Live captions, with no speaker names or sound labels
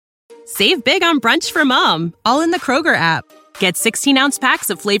Save big on brunch for mom, all in the Kroger app. Get 16-ounce packs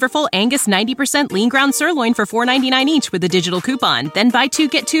of flavorful Angus 90% lean ground sirloin for $4.99 each with a digital coupon. Then buy 2,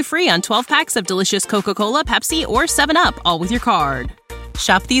 get 2 free on 12 packs of delicious Coca-Cola, Pepsi, or 7-Up, all with your card.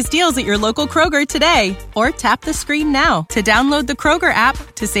 Shop these deals at your local Kroger today, or tap the screen now to download the Kroger app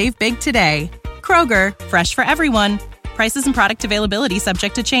to save big today. Kroger, fresh for everyone. Prices and product availability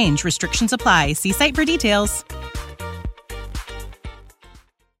subject to change. Restrictions apply. See site for details.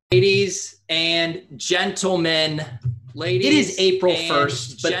 Ladies and gentlemen, it is April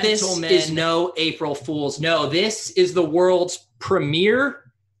 1st, but this is no April Fool's. No, this is the world's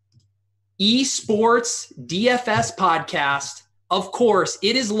premier esports DFS podcast. Of course,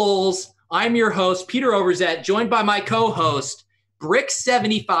 it is Lulz. I'm your host, Peter Overzet, joined by my co-host,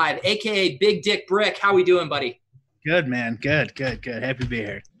 Brick75, a.k.a. Big Dick Brick. How we doing, buddy? Good, man. Good. Happy to be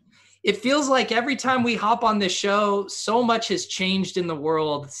here. It feels like every time we hop on this show, so much has changed in the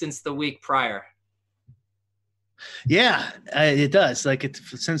world since the week prior. Yeah, it does. Like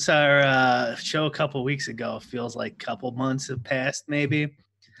since our show a couple weeks ago, it feels like a couple months have passed, maybe.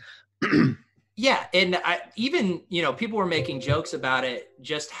 Yeah, and even people were making jokes about it,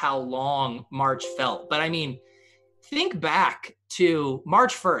 just how long March felt. But I mean, think back to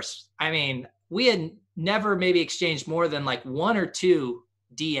March 1st. I mean, we had never maybe exchanged more than like 1 or 2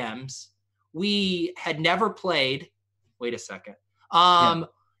 DMs. We had never played. Wait a second.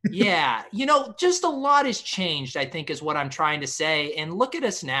 Yeah, just a lot has changed, I think, is what I'm trying to say. And look at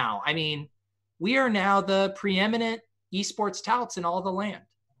us now. I mean, we are now the preeminent esports touts in all the land.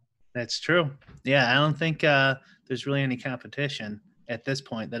 That's true. Yeah, I don't think there's really any competition at this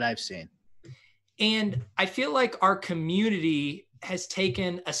point that I've seen. And I feel like our community has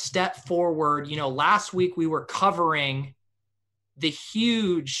taken a step forward. Last week we were covering the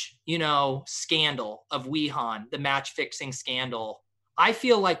huge, scandal of Wehan, the match fixing scandal. I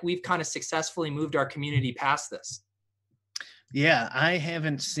feel like we've kind of successfully moved our community past this. Yeah, I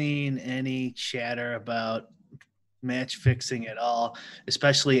haven't seen any chatter about match fixing at all,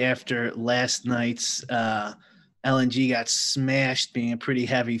 especially after last night's LNG got smashed, being a pretty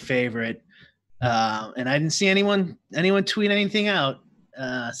heavy favorite. And I didn't see anyone tweet anything out.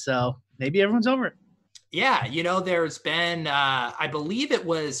 So maybe everyone's over it. Yeah, there's been, I believe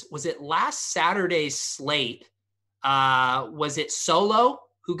was it last Saturday's slate? Was it Solo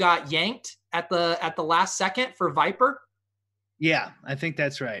who got yanked at the last second for Viper? Yeah, I think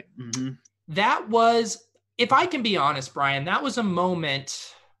that's right. Mm-hmm. That was, if I can be honest, Brian, that was a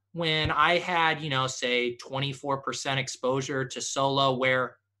moment when I had, say 24% exposure to Solo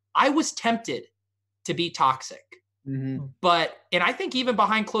where I was tempted to be toxic. Mm-hmm. And I think even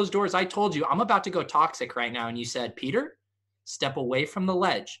behind closed doors, I told you, I'm about to go toxic right now. And you said, Peter, step away from the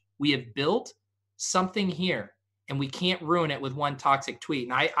ledge. We have built something here and we can't ruin it with one toxic tweet.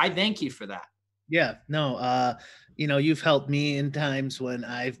 And I thank you for that. Yeah, no, you've helped me in times when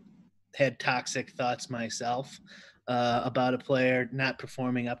I've had toxic thoughts myself about a player not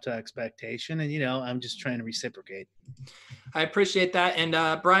performing up to expectation. And, I'm just trying to reciprocate. I appreciate that.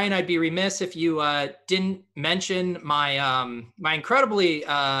 And Brian, I'd be remiss if you didn't mention my my incredibly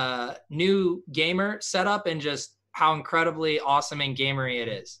new gamer setup and just how incredibly awesome and gamery it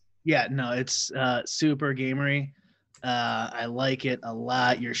is. Yeah, no, it's super gamery. I like it a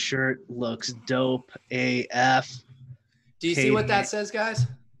lot. Your shirt looks dope AF. Do you see what that says, guys?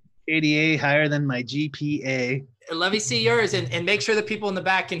 ADA higher than my GPA. Let me see yours and make sure the people in the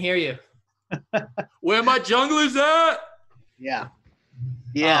back can hear you. Where my junglers at? Yeah.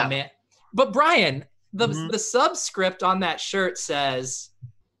 Oh, man. But Brian, the subscript on that shirt says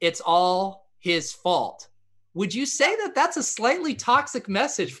it's all his fault. Would you say that that's a slightly toxic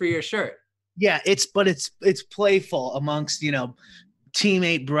message for your shirt? Yeah, it's playful amongst,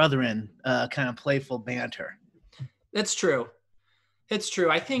 teammate brethren, kind of playful banter. That's true. It's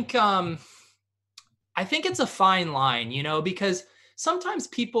true. I think it's a fine line, because sometimes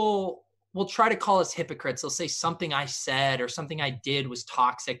people will try to call us hypocrites. They'll say something I said or something I did was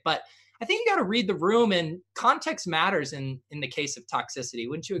toxic, but I think you got to read the room, and context matters in the case of toxicity.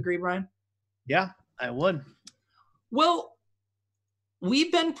 Wouldn't you agree, Brian? Yeah, I would. Well,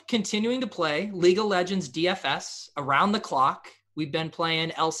 we've been continuing to play League of Legends DFS around the clock. We've been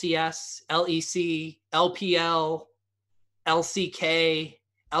playing LCS, LEC, LPL, LCK,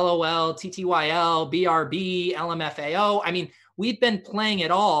 LOL, TTYL, BRB, LMFAO. I mean, we've been playing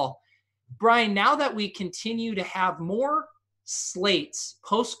it all. Brian, now that we continue to have more slates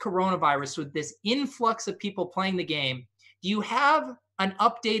post-coronavirus with this influx of people playing the game, do you have an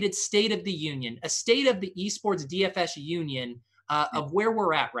updated state of the union, a state of the esports DFS union of where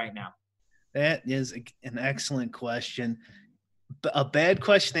we're at right now? That is an excellent question. a bad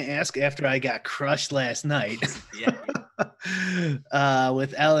question to ask after I got crushed last night. Yeah.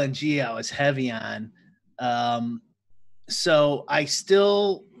 With LNG, I was heavy on. So I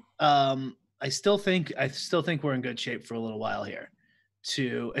still think we're in good shape for a little while here,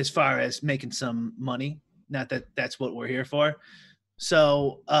 as far as making some money. Not that that's what we're here for.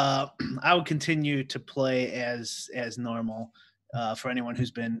 So I would continue to play as normal for anyone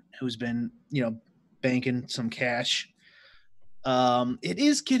who's been banking some cash. It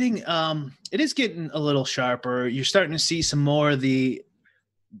is getting a little sharper. You're starting to see some more of the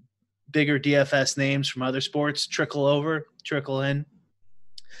bigger DFS names from other sports trickle in.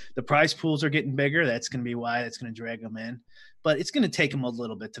 The prize pools are getting bigger. That's going to be why that's going to drag them in. But it's going to take them a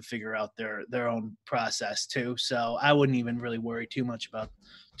little bit to figure out their own process too. So I wouldn't even really worry too much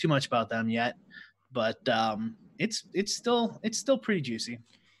about them yet. But it's still pretty juicy.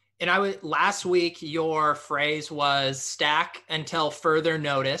 And last week, your phrase was stack until further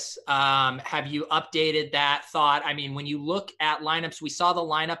notice. Have you updated that thought? I mean, when you look at lineups, we saw the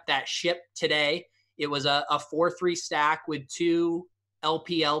lineup that shipped today. It was a 4-3 stack with two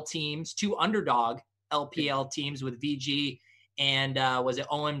LPL teams, two underdog LPL teams with VG and was it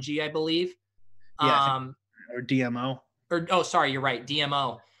OMG, I believe? Yeah, or DMO. Sorry, you're right,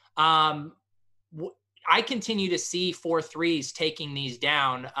 DMO. I continue to see 4-3s taking these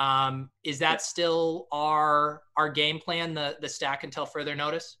down. Is that still our game plan, the stack until further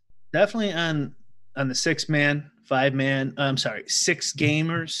notice? Definitely on the 6-man, 5-man, 6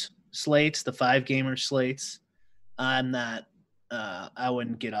 gamers slates, the 5 gamer slates. I'm not I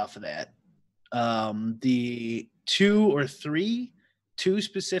wouldn't get off of that. The 2 or 3, 2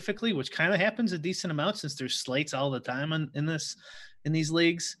 specifically, which kind of happens a decent amount since there's slates all the time in these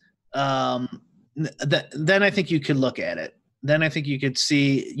leagues. Then I think you could look at it. Then I think you could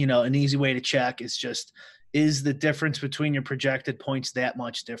see, an easy way to check is the difference between your projected points that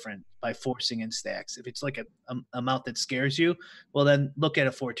much different by forcing in stacks. If it's like a amount that scares you, well, then look at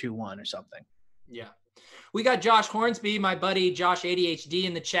a 4-2-1 or something. Yeah. We got Josh Hornsby, my buddy Josh ADHD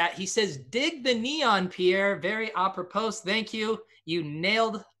in the chat. He says, dig the neon, Pierre. Very apropos. Thank you. You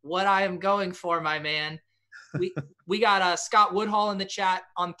nailed what I am going for, my man. We got Scott Woodhall in the chat.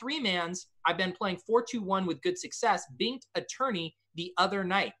 On 3-mans, I've been playing 4-2-1 with good success. Binked Attorney the other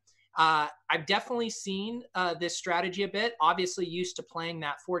night. I've definitely seen this strategy a bit. Obviously used to playing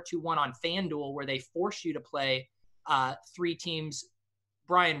that 4-2-1 on FanDuel where they force you to play 3 teams.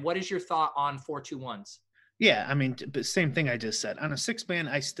 Brian, what is your thought on 4-2-1s? Yeah, I mean, but same thing I just said. On a 6-man,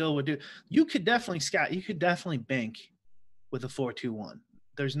 I still would do. You could definitely bank with a 4-2-1.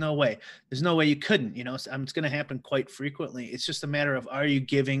 There's no way you couldn't. It's going to happen quite frequently. It's just a matter of, are you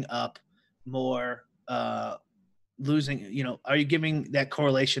giving up more, losing? Are you giving that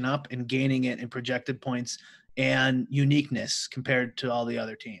correlation up and gaining it in projected points and uniqueness compared to all the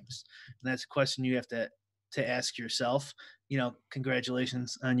other teams? And that's a question you have to ask yourself.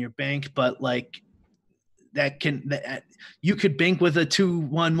 Congratulations on your bank, but you could bank with a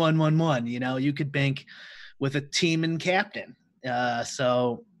 2-1-1-1-1. You could bank with a team and captain.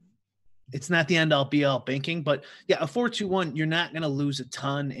 So it's not the end all be all banking, but yeah, a 4-2-1, you're not going to lose a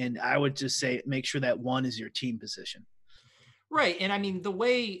ton. And I would just say, make sure that 1 is your team position. Right. And I mean, the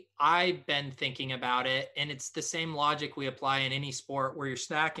way I've been thinking about it, and it's the same logic we apply in any sport where you're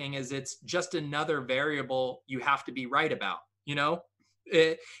stacking, is it's just another variable you have to be right about,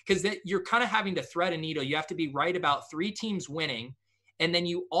 because you're kind of having to thread a needle. You have to be right about 3 teams winning. And then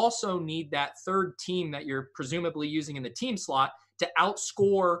you also need that third team that you're presumably using in the team slot to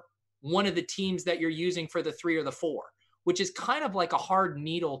outscore one of the teams that you're using for the 3 or the 4, which is kind of like a hard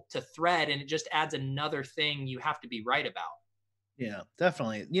needle to thread. And it just adds another thing you have to be right about. Yeah,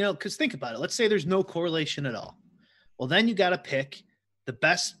 definitely. Because think about it. Let's say there's no correlation at all. Well, then you got to pick the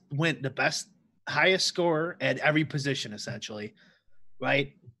best highest scorer at every position, essentially,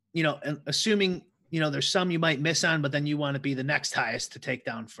 right? And assuming, there's some you might miss on, but then you want to be the next highest to take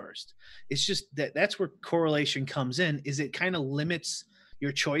down first. It's just that's where correlation comes in, is it kind of limits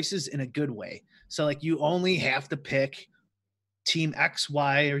your choices in a good way. So you only have to pick team X,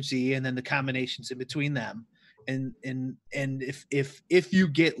 Y, or Z, and then the combinations in between them. And if you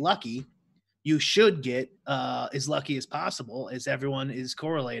get lucky, you should get as lucky as possible, as everyone is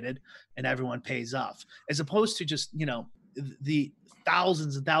correlated and everyone pays off, as opposed to just, the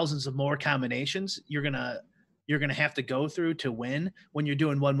thousands and thousands of more combinations you're gonna have to go through to win when you're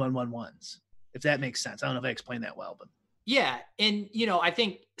doing 1-1-1-1s, if that makes sense. I don't know if I explained that well, but yeah. And I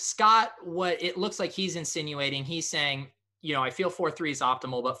think Scott, what it looks like he's insinuating, he's saying, I feel 4-3 is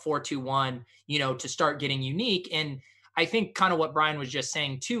optimal, but 4-2-1, to start getting unique. And I think kind of what Brian was just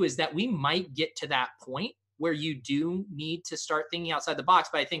saying too, is that we might get to that point where you do need to start thinking outside the box.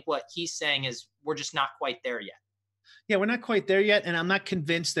 But I think what he's saying is we're just not quite there yet. Yeah, we're not quite there yet. And I'm not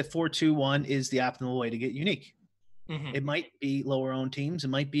convinced that 4-2-1 is the optimal way to get unique. Mm-hmm. It might be lower owned teams. It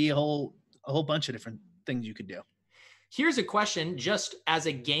might be a whole bunch of different things you could do. Here's a question, just as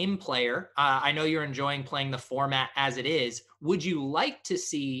a game player. I know you're enjoying playing the format as it is. Would you like to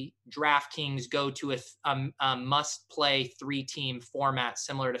see DraftKings go to a must-play 3-team format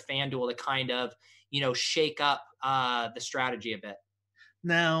similar to FanDuel to kind of, shake up the strategy a bit?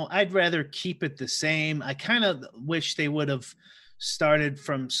 No, I'd rather keep it the same. I kind of wish they would have started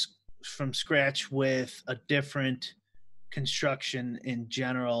from scratch with a different construction in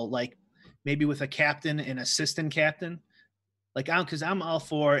general, like maybe with a captain and assistant captain. Because I'm all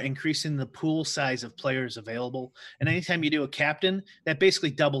for increasing the pool size of players available. And anytime you do a captain, that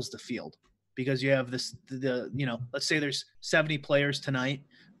basically doubles the field, because you have let's say there's 70 players tonight.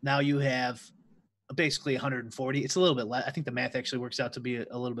 Now you have basically 140. It's a little bit less. I think the math actually works out to be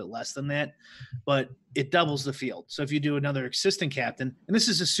a little bit less than that, but it doubles the field. So if you do another assistant captain, and this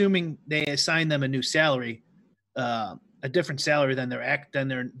is assuming they assign them a new salary, a different salary than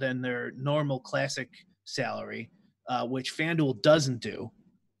their normal classic salary, which FanDuel doesn't do.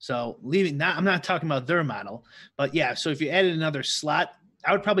 So I'm not talking about their model, but yeah. So if you added another slot,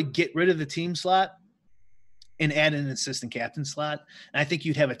 I would probably get rid of the team slot and add an assistant captain slot. And I think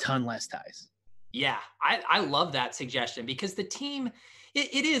you'd have a ton less ties. Yeah, I love that suggestion, because the team,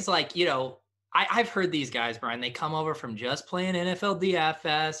 it is like, I've heard these guys, Brian, they come over from just playing NFL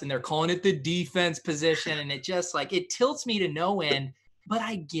DFS and they're calling it the defense position. And it just it tilts me to no end, but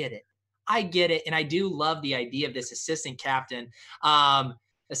I get it. And I do love the idea of this assistant captain,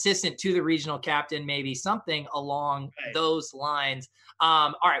 assistant to the regional captain, maybe something along those lines.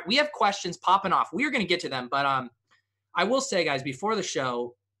 All right, we have questions popping off. We are going to get to them, but I will say, guys, before the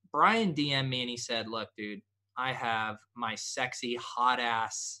show, Brian DM'd me and he said, look, dude, I have my sexy hot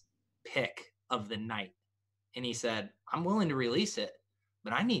ass pick of the night. And he said, I'm willing to release it,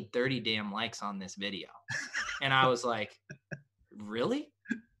 but I need 30 damn likes on this video. And I was like, really?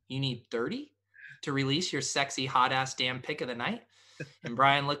 You need 30 to release your sexy hot ass damn pick of the night? And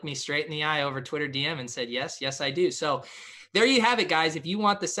Brian looked me straight in the eye over Twitter DM and said, yes, I do. So there you have it, guys. If you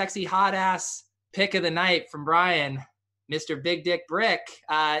want the sexy hot ass pick of the night from Brian, Mr. Big Dick Brick,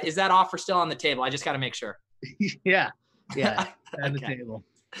 is that offer still on the table? I just got to make sure. Yeah, on the table.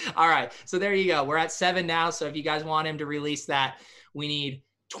 All right, so there you go. We're at 7 now, so if you guys want him to release that, we need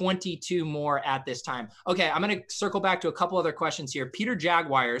 22 more at this time. Okay, I'm going to circle back to a couple other questions here. Peter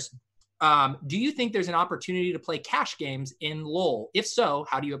Jaguars, do you think there's an opportunity to play cash games in LOL? If so,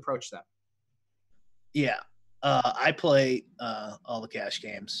 how do you approach them? Yeah, I play all the cash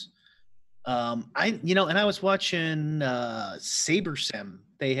games. And I was watching Saber Sim.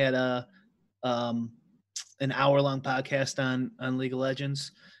 They had an hour-long podcast on League of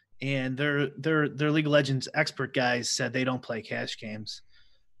Legends, and their League of Legends expert guys said they don't play cash games,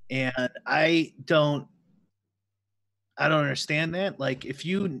 and I don't understand that. Like, if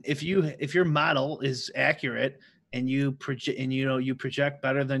your model is accurate and you project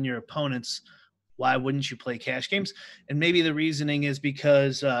better than your opponents, why wouldn't you play cash games? And maybe the reasoning is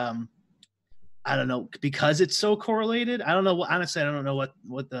because I don't know, because it's so correlated. I don't know. Honestly, I don't know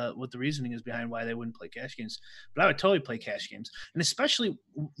what the reasoning is behind why they wouldn't play cash games, but I would totally play cash games. And especially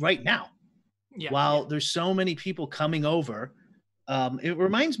right now, while there's so many people coming over, it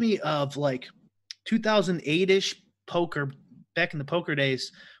reminds me of like 2008-ish poker, back in the poker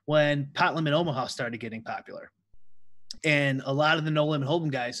days when Pot Limit Omaha started getting popular. And a lot of the No Limit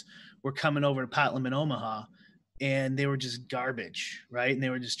Hold'em guys were coming over to Pot Limit Omaha, and they were just garbage, right? And they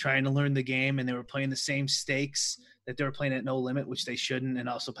were just trying to learn the game, and they were playing the same stakes that they were playing at No Limit, which they shouldn't. And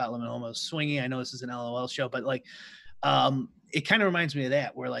also Pot Limit Omaha was swinging. I know this is an LOL show, but like, it kind of reminds me of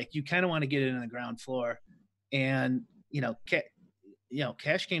that, where like you kind of want to get it in the ground floor, and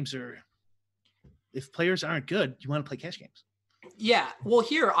cash games are, if players aren't good, you want to play cash games. Yeah. Well,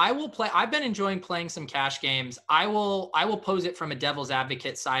 here I will play. I've been enjoying playing some cash games. I will pose it from a devil's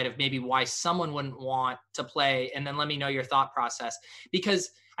advocate side of maybe why someone wouldn't want to play. And then let me know your thought process, because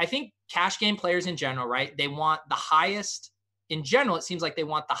I think cash game players in general, right? They want the highest in general. It seems like they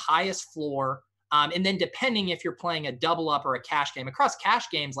want the highest floor. And then depending if you're playing a double up or a cash game, across cash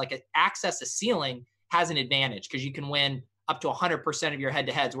games, like access to ceiling has an advantage because you can win up to 100% of your head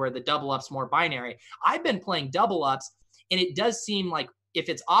to heads, where the double up's more binary. I've been playing double ups, and it does seem like if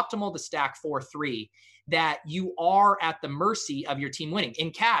it's optimal to stack 4-3, that you are at the mercy of your team winning.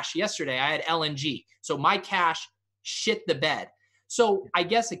 In cash yesterday, I had LNG. So my cash shit the bed. So I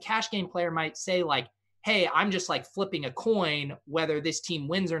guess a cash game player might say like, hey, I'm just like flipping a coin, whether this team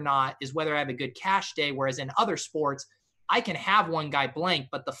wins or not is whether I have a good cash day. Whereas in other sports, I can have one guy blank,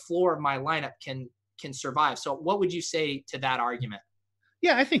 but the floor of my lineup can survive. So what would you say to that argument?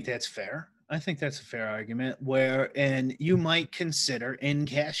 Yeah, I think that's fair. I think that's a fair argument and you might consider in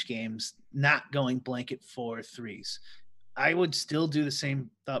cash games not going blanket for threes. I would still do the same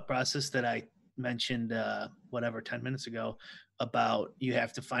thought process that I mentioned, 10 minutes ago about you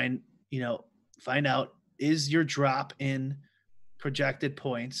have to find out, is your drop in projected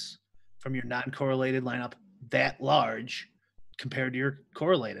points from your non-correlated lineup that large compared to your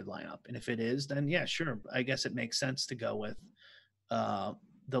correlated lineup? And if it is, then yeah, sure. I guess it makes sense to go with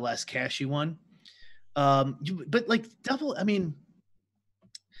the less cashy one. But like double, I mean,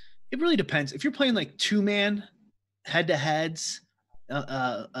 it really depends. If you're playing like 2-man head-to-heads,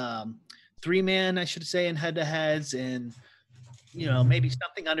 3-man, I should say, in head-to-heads, and maybe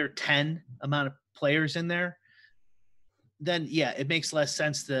something under 10 amount of players in there, then yeah, it makes more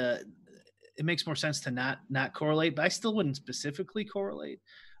sense to not correlate. But I still wouldn't specifically correlate.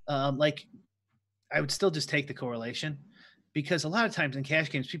 Like I would still just take the correlation, because a lot of times in cash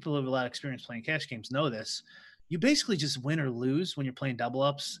games, people who have a lot of experience playing cash games know this. You basically just win or lose when you're playing double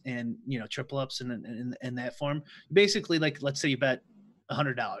ups and triple ups in that form. Basically, like let's say you bet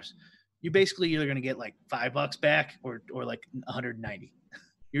 $100, you're either going to get like $5 back or like 190.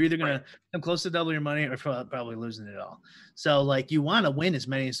 You're either going to come close to double your money or probably losing it all. So like you want to win as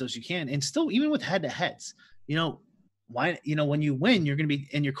many of those you can, and still even with head to heads, when you win, you're going to be,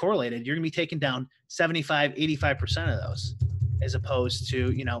 and you're correlated, you're going to be taking down 75, 85% of those, as opposed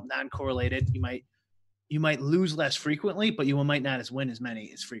to non-correlated. You might lose less frequently, but you might not win as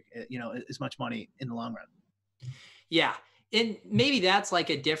much money in the long run. Yeah. And maybe that's like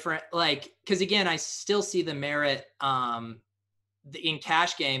a different, because again, I still see the merit in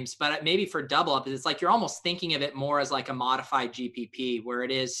cash games, but maybe for double up, it's like you're almost thinking of it more as like a modified GPP, where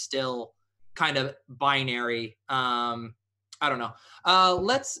it is still kind of binary. I don't know.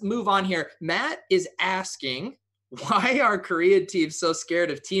 Let's move on here. Matt is asking, why are Korean teams so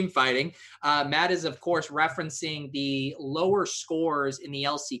scared of team fighting? Matt is, of course, referencing the lower scores in the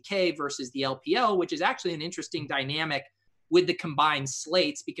LCK versus the LPL, which is actually an interesting dynamic with the combined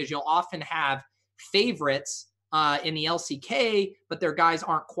slates, because you'll often have favorites in the LCK, but their guys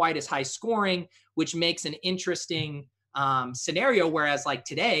aren't quite as high scoring, which makes an interesting scenario. Whereas like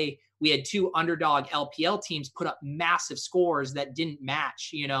today, we had 2 underdog LPL teams put up massive scores that didn't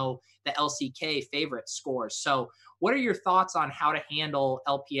match, the LCK favorite scores. So what are your thoughts on how to handle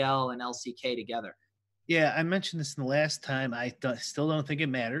LPL and LCK together? Yeah, I mentioned this in the last time. I still don't think it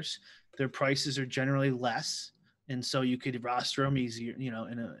matters. Their prices are generally less, and so you could roster them easier, in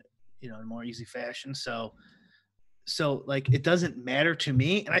a more easy fashion. So like it doesn't matter to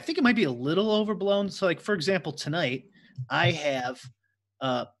me, and I think it might be a little overblown. So like for example, tonight I have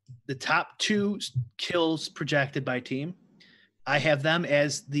the top 2 kills projected by team. I have them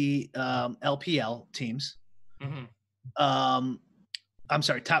as the LPL teams. Mm-hmm. I'm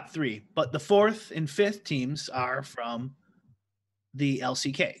sorry, top 3, but the 4th and 5th teams are from the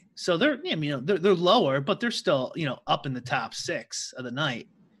LCK. So they're lower, but they're still up in the top 6 of the night.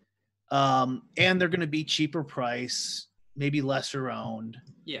 And they're going to be cheaper price, maybe lesser owned.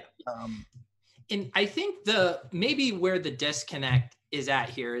 Yeah. And I think maybe where the disconnect is at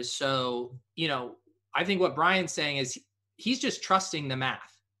here is, so, I think what Brian's saying is he's just trusting the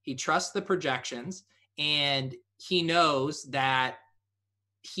math. He trusts the projections, and he knows that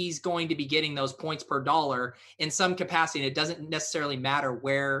he's going to be getting those points per dollar in some capacity. And it doesn't necessarily matter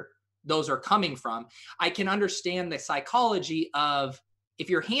where those are coming from. I can understand the psychology of, if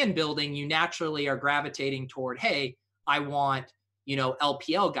you're hand building, you naturally are gravitating toward, hey, I want,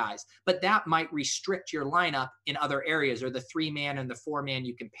 LPL guys, but that might restrict your lineup in other areas, or the 3-man and the 4-man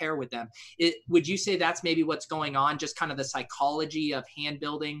you can pair with them. Would you say that's maybe what's going on? Just kind of the psychology of hand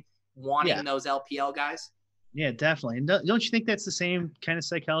building, wanting those LPL guys? Yeah, definitely. And don't you think that's the same kind of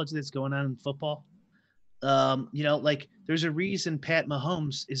psychology that's going on in football? Like there's a reason Pat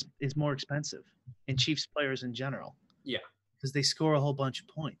Mahomes is more expensive, and Chiefs players in general. Yeah. Because they score a whole bunch of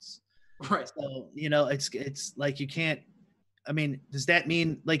points. Right. So, it's like you can't, I mean, does that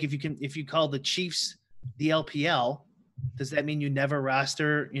mean like if you call the Chiefs the LPL, does that mean you never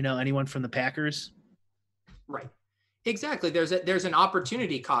roster, anyone from the Packers? Right. Exactly. There's an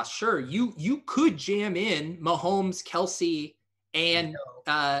opportunity cost. Sure. You could jam in Mahomes, Kelsey, and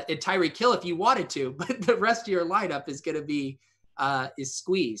Tyreek Hill if you wanted to, but the rest of your lineup is going to be is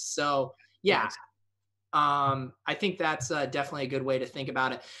squeezed. So yeah. I think that's definitely a good way to think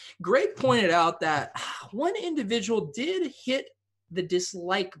about it. Greg pointed out that one individual did hit the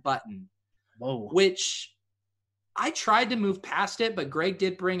dislike button Whoa. which I tried to move past it, but Greg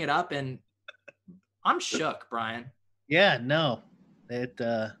did bring it up, and I'm shook, Brian. Yeah, no, it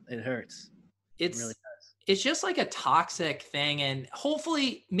hurts. It's It really it's just like a toxic thing, and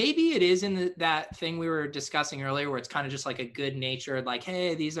hopefully maybe it is in that thing we were discussing earlier where it's kind of just like a good natured, like,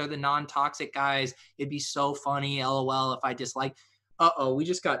 hey, these are the non-toxic guys. It'd be so funny, LOL, if I dislike. We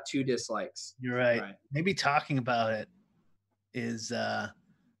just got 2 dislikes. You're right. Maybe talking about it is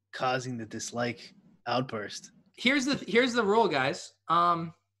causing the dislike outburst. Here's the rule, guys.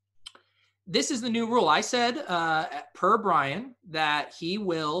 This is the new rule. I said per Brian that he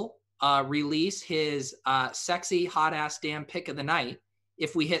will release his sexy hot ass damn pick of the night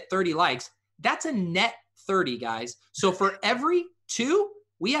if we hit 30 likes. That's a net 30, guys. So for every 2,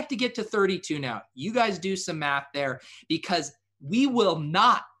 we have to get to 32 now. You guys do some math there, because we will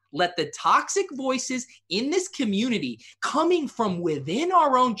not let the toxic voices in this community coming from within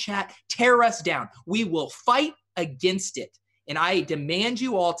our own chat tear us down. We will fight against it. And I demand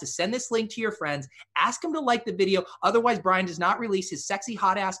you all to send this link to your friends. Ask them to like the video. Otherwise, Brian does not release his sexy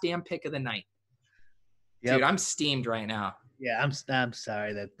hot ass damn pick of the night. Yep. Dude, I'm steamed right now. Yeah, I'm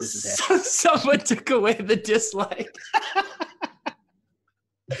sorry that this is happening. Someone took away the dislike.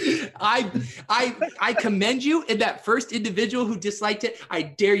 I commend you, and that first individual who disliked it, I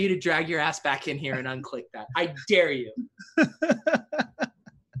dare you to drag your ass back in here and unclick that. I dare you.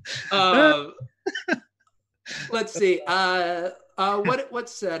 Let's see. What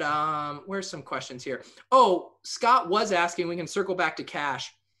said? Where's some questions here? Oh, Scott was asking, we can circle back to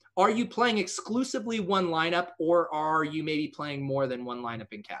Cash. Are you playing exclusively one lineup, or are you maybe playing more than one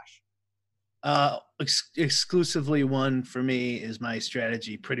lineup in Cash? Exclusively one for me is my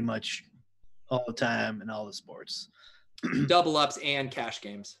strategy pretty much all the time in all the sports. Double ups and cash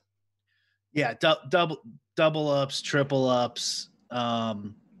games. Yeah, double ups, triple ups,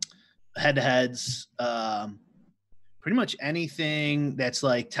 head to heads, pretty much anything that's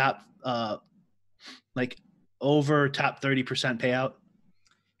like top, like over top 30% payout.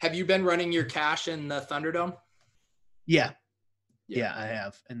 Have you been running your cash in the Thunderdome? Yeah, I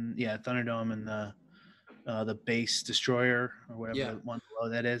have. And yeah, Thunderdome and the base destroyer or whatever the one below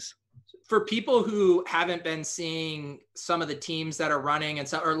that is. For people who haven't been seeing some of the teams that are running and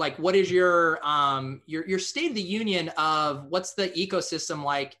so, or like, what is your state of the union of what's the ecosystem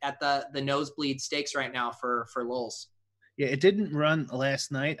like at the Nosebleed Stakes right now for Lulz? Yeah, it didn't run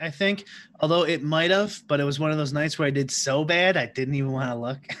last night, I think, although it might have, but it was one of those nights where I did so bad I didn't even want to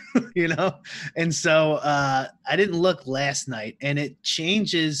look, And so I didn't look last night, and it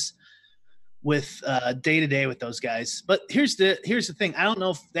changes with day to day with those guys. But here's the thing. I don't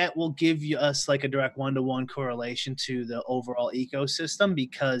know if that will give us like a direct 1-to-1 correlation to the overall ecosystem,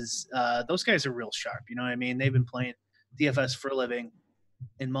 because those guys are real sharp. You know what I mean? They've been playing DFS for a living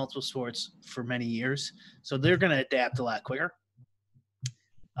in multiple sports for many years, so they're going to adapt a lot quicker.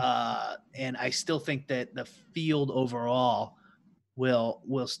 And I still think that the field overall will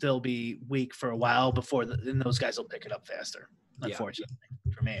still be weak for a while before then those guys will pick it up faster, unfortunately,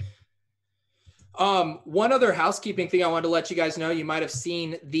 for me. One other housekeeping thing I wanted to let you guys know, you might have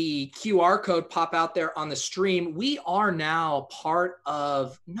seen the QR code pop out there on the stream. We are now part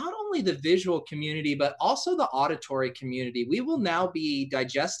of not only the visual community, but also the auditory community. We will now be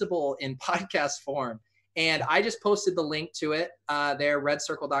digestible in podcast form. And I just posted the link to it there,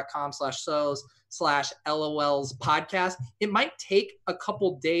 redcircle.com/sos/LOLs podcast. It might take a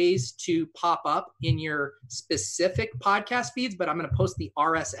couple days to pop up in your specific podcast feeds, but I'm going to post the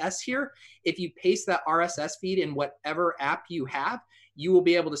RSS here. If you paste that RSS feed in whatever app you have, you will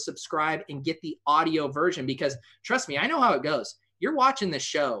be able to subscribe and get the audio version, because trust me, I know how it goes. You're watching the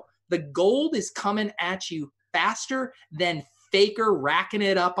show. The gold is coming at you faster than Faker racking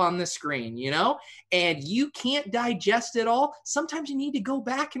it up on the screen, and you can't digest it all. Sometimes you need to go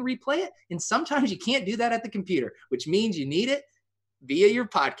back and replay it, and sometimes you can't do that at the computer, which means you need it via your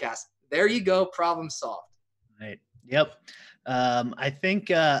podcast. There you go. Problem solved. Right. Yep. I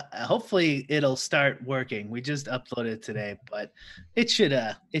think hopefully it'll start working. We just uploaded it today, but it should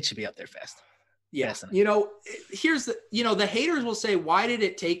be up there fast. Yeah. Here's the haters will say, why did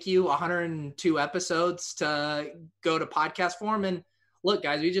it take you 102 episodes to go to podcast form? And look,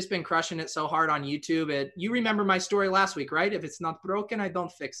 guys, we've just been crushing it so hard on YouTube. You remember my story last week, right? If it's not broken, I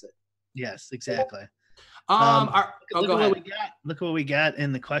don't fix it. Yes, exactly. Go ahead. Look what we got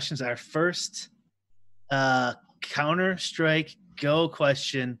in the questions. Our first Counter-Strike Go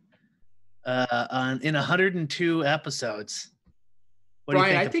question in 102 episodes.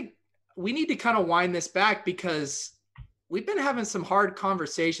 Brian, I think we need to kind of wind this back, because we've been having some hard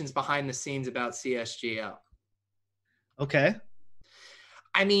conversations behind the scenes about CSGO. Okay.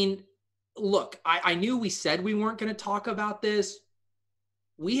 I mean, look, I knew we said we weren't going to talk about this.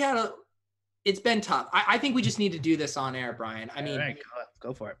 It's been tough. I think we just need to do this on air, Brian. I mean, all right,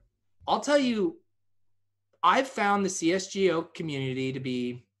 go for it. I'll tell you, I've found the CSGO community to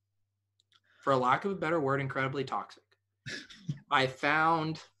be, for a lack of a better word, incredibly toxic. I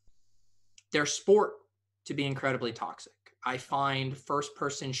found their sport to be incredibly toxic. I find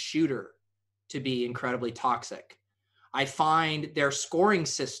first-person shooter to be incredibly toxic. I find their scoring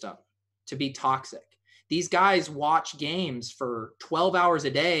system to be toxic. These guys watch games for 12 hours a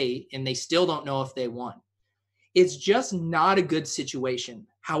day and they still don't know if they won. It's just not a good situation.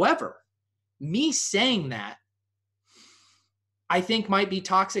 However, me saying that, I think might be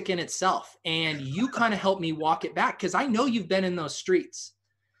toxic in itself. And you kind of helped me walk it back because I know you've been in those streets.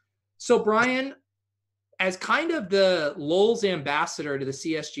 So Brian, as kind of the Lowell's ambassador to the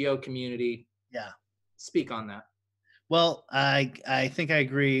CSGO community, speak on that. Well, I think I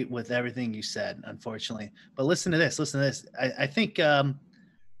agree with everything you said, unfortunately. But listen to this. I think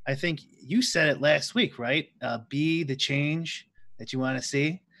you said it last week, right? Be the change that you want to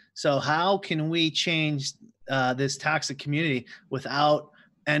see. So how can we change this toxic community without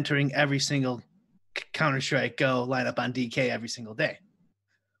entering every single Counter-Strike Go lineup on DK every single day?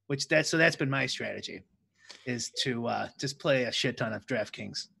 So that's been my strategy, is to just play a shit ton of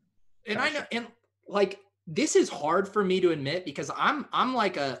DraftKings. And I know, and like, this is hard for me to admit because I'm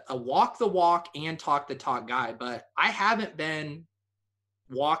like a walk the walk and talk the talk guy, but I haven't been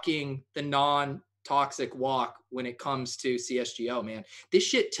walking the non-toxic walk when it comes to CSGO, man. This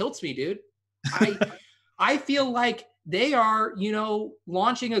shit tilts me, dude. I feel like they are,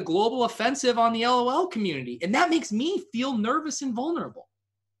 launching a global offensive on the LOL community, and that makes me feel nervous and vulnerable.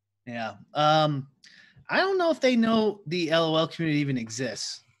 Yeah. I don't know if they know the LOL community even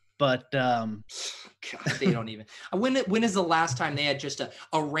exists. But God, they don't even. When is the last time they had just a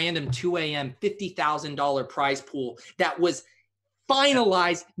random 2 a.m. $50,000 prize pool that was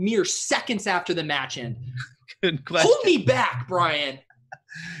finalized mere seconds after the match ended? Good question. Hold me back, Brian.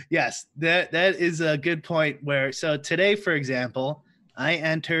 Yes, that is a good point. So today, for example, I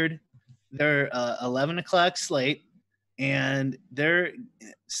entered their 11 o'clock slate, and they're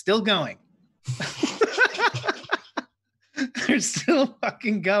still going. They're still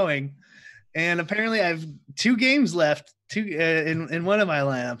fucking going, and apparently I have 2 games left in one of my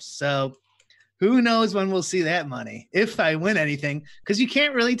lineups. So who knows when we'll see that money, if I win anything, because you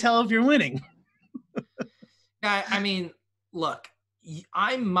can't really tell if you're winning. I mean, look,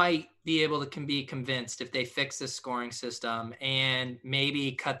 I might be able to be convinced if they fix this scoring system and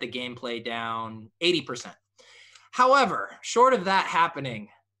maybe cut the gameplay down 80%. However, short of that happening,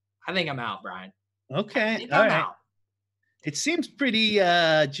 I think I'm out, Brian. Okay, I'm out. It seems pretty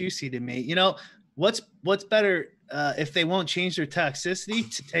juicy to me. What's better if they won't change their toxicity,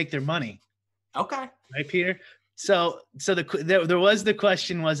 to take their money? Okay. Right, Peter? So there was the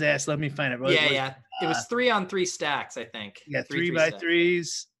question was asked. Let me find it. Yeah. It was 3-on-3 stacks, I think. Yeah,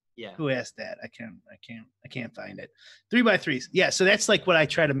 3x3s. Yeah. Who asked that? I can't find it. 3x3s. Yeah. So that's like what I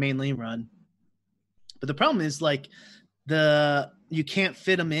try to mainly run. But the problem is like you can't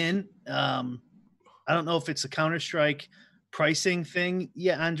fit them in. I don't know if it's a Counter-Strike pricing thing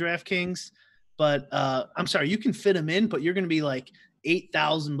on DraftKings, but I'm sorry, you can fit them in, but you're going to be like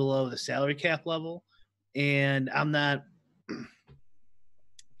 8,000 below the salary cap level. And I'm not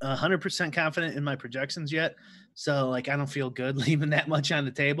 100% confident in my projections yet. So like, I don't feel good leaving that much on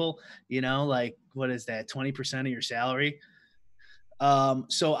the table, like what is that? 20% of your salary.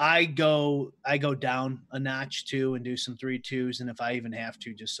 So I go down a notch too and do some 3-2s. And if I even have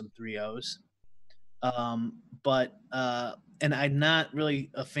to, just some 3-0s. And I'm not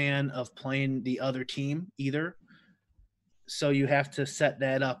really a fan of playing the other team either. So you have to set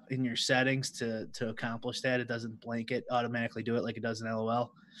that up in your settings to accomplish that. It doesn't blanket automatically do it like it does in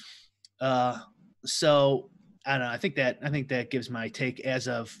LOL. So I don't know. I think that gives my take as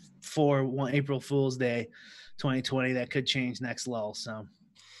of April Fool's Day, 2020. That could change next lull. So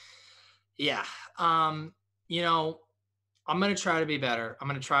yeah. I'm going to try to be better. I'm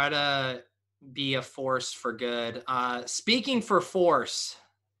going to try to be a force for good. Speaking of force,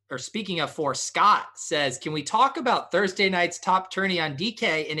 Scott says, can we talk about Thursday night's top tourney on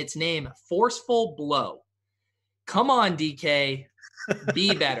DK and its name, Forceful Blow? Come on, DK,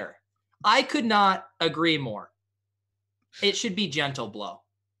 be better. I could not agree more. It should be Gentle Blow.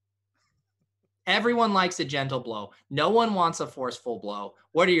 Everyone likes a gentle blow. No one wants a forceful blow.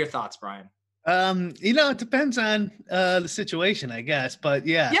 What are your thoughts, Brian? It depends on the situation, I guess, but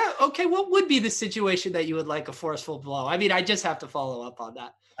yeah. Yeah. Okay. What would be the situation that you would like a forceful blow? I mean, I just have to follow up on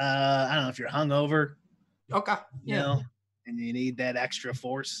that. I don't know if you're hungover. Okay. You know, and you need that extra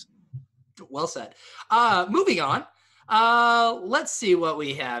force. Well said. Moving on. Let's see what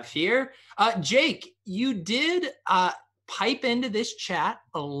we have here. Jake, you did pipe into this chat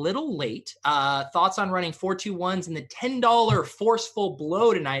a little late. Thoughts on running 4-2-1s and the $10 forceful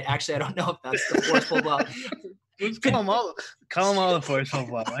blow tonight? Actually, I don't know if that's the forceful blow. Let's call them all the forceful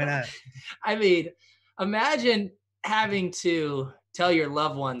blow. Why not? I mean, imagine having to tell your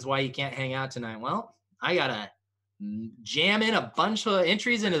loved ones why you can't hang out tonight. Well, I got to jam in a bunch of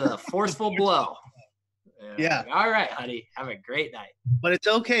entries into the forceful blow. Yeah. All right, honey. Have a great night. But it's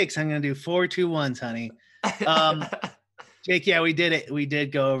okay because I'm going to do 4-2-1s, honey. Jake, yeah, we did it. We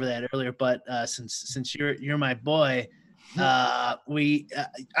did go over that earlier, but since you're my boy,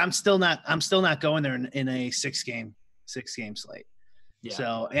 I'm still not going there in a six game slate. Yeah.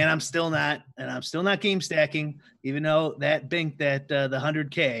 So, and I'm still not game stacking, even though that binked that the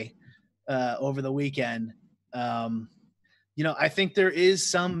 100K over the weekend. I think there is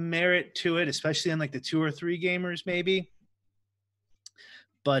some merit to it, especially on like the 2 or 3 gamers maybe.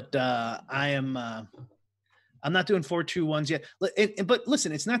 But I'm not doing 4-2-1s yet. But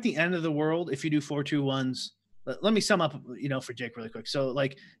listen, it's not the end of the world if you do 4-2-1s. Let me sum up, for Jake really quick. So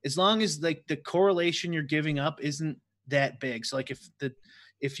like, as long as like the correlation you're giving up isn't that big. So like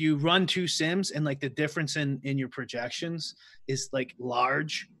if you run 2 sims and like the difference in your projections is like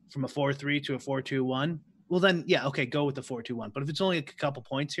large from a 4-3 to a 4-2-1, well then, yeah, okay, go with the 4-2-1. But if it's only a couple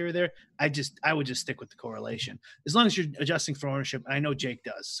points here or there, I would just stick with the correlation. As long as you're adjusting for ownership. I know Jake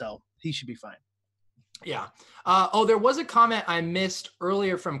does, so he should be fine. Yeah. There was a comment I missed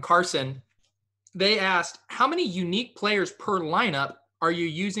earlier from Carson. They asked, how many unique players per lineup are you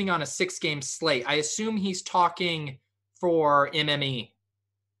using on a 6-game slate? I assume he's talking for MME.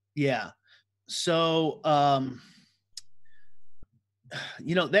 Yeah. So, that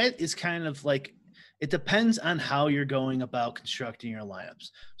is kind of like, it depends on how you're going about constructing your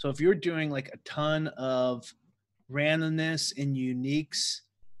lineups. So if you're doing like a ton of randomness and uniques,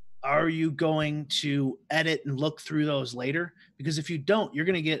 are you going to edit and look through those later? Because if you don't, you're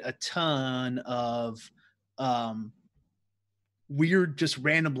going to get a ton of weird, just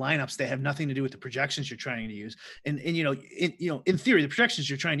random lineups that have nothing to do with the projections you're trying to use. And in theory, the projections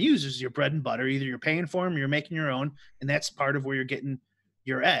you're trying to use is your bread and butter. Either you're paying for them, or you're making your own, and that's part of where you're getting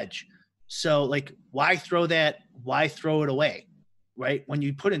your edge. So like, why throw that? Why throw it away? Right? When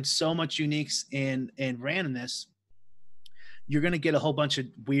you put in so much uniques and randomness, you're going to get a whole bunch of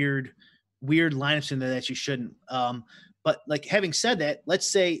weird lineups in there that you shouldn't. But like, having said that, let's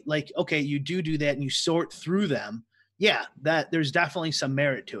say like, okay, you do that and you sort through them. Yeah, that there's definitely some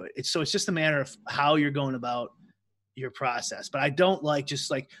merit to it. It's just a matter of how you're going about your process. But I don't like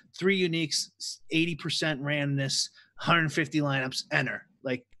just like 3 uniques, 80% randomness, 150 lineups, enter.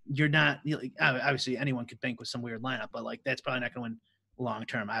 Like, you're not, obviously anyone could bank with some weird lineup, but like, that's probably not going to win long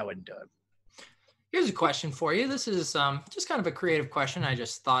term. I wouldn't do it. Here's a question for you. This is just kind of a creative question I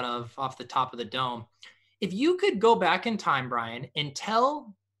just thought of off the top of the dome. If you could go back in time, Brian, and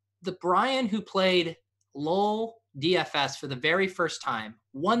tell the Brian who played LOL DFS for the very first time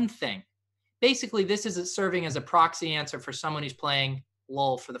one thing, basically this is serving as a proxy answer for someone who's playing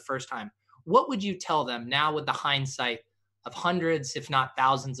LOL for the first time, what would you tell them now with the hindsight of hundreds, if not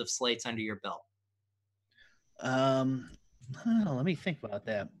thousands of slates under your belt? I don't know, let me think about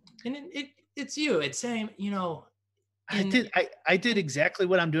that. And it's you. It's saying, I did exactly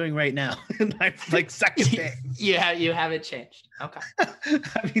what I'm doing right now in my like second day. Yeah, you haven't changed. Okay.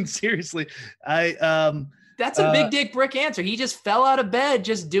 I mean, seriously, that's a big dick brick answer. He just fell out of bed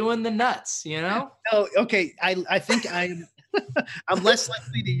just doing the nuts, No, okay. I think I'm less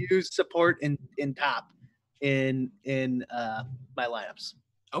likely to use support in top in my lineups.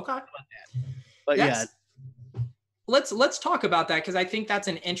 Okay. But yeah. Let's talk about that, because I think that's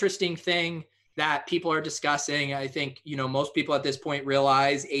an interesting thing that people are discussing. I think, most people at this point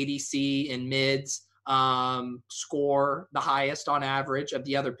realize ADC and mids score the highest on average of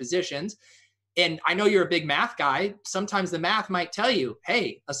the other positions. And I know you're a big math guy. Sometimes the math might tell you,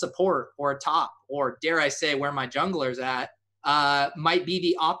 hey, a support or a top, or dare I say where my jungler's at, might be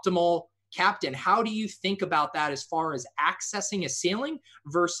the optimal captain. How do you think about that as far as accessing a ceiling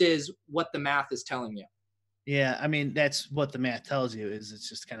versus what the math is telling you? Yeah, I mean, that's what the math tells you, is it's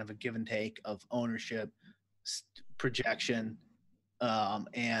just kind of a give and take of ownership, projection,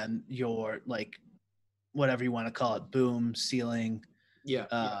 and your, like, whatever you want to call it, boom, ceiling,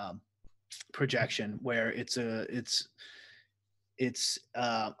 projection, where it's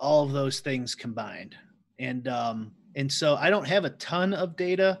all of those things combined. And so I don't have a ton of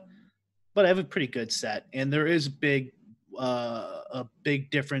data, but I have a pretty good set, and there is a big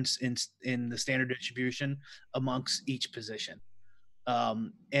difference in the standard distribution amongst each position.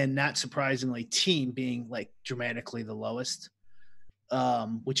 And not surprisingly, team being like dramatically the lowest,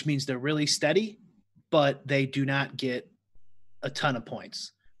 which means they're really steady, but they do not get a ton of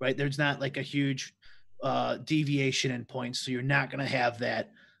points, right? There's not like a huge deviation in points. So you're not going to have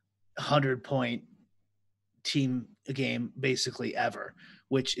that 100-point team game basically ever,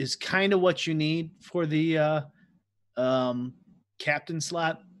 which is kind of what you need for the captain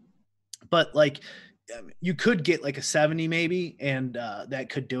slot. But like you could get like a 70 maybe, and that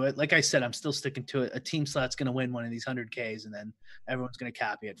could do it. Like I said, I'm still sticking to it. A team slot's going to win one of these 100Ks, and then everyone's going to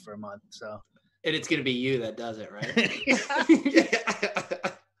copy it for a month. So, and it's going to be you that does it, right?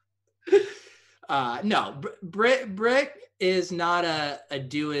 No, Brick is not a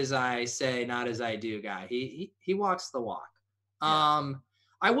do as I say, not as I do guy. He walks the walk. Yeah.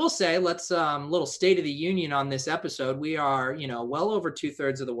 I will say, let's little state of the union on this episode. We are, well over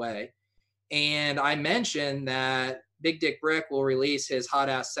 2/3 of the way. And I mentioned that Big Dick Brick will release his hot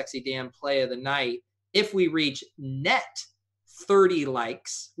ass sexy damn play of the night if we reach net 30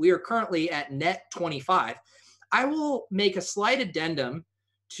 likes. We are currently at net 25. I will make a slight addendum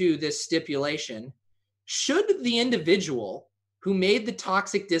to this stipulation. Should the individual who made the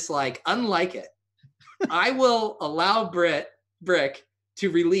toxic dislike unlike it, I will allow Brick to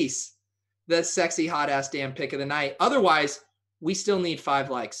release the sexy hot ass damn pick of the night. Otherwise, we still need 5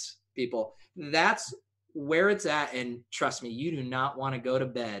 likes, people. That's where it's at. And trust me, you do not want to go to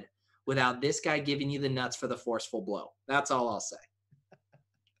bed without this guy giving you the nuts for the forceful blow. That's all I'll say.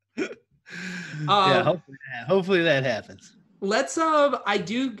 Hopefully that happens. Let's I'm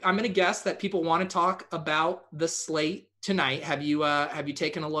going to guess that people want to talk about the slate tonight. Have you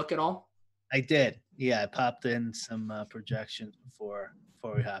taken a look at all? I did. Yeah, I popped in some projections before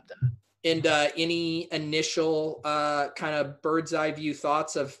we hopped on. And any initial kind of bird's eye view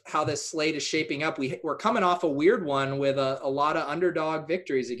thoughts of how this slate is shaping up? We're coming off a weird one with a lot of underdog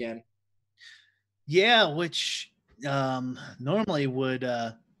victories again. Yeah, which normally would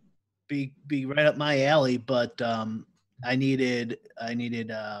be right up my alley, but I needed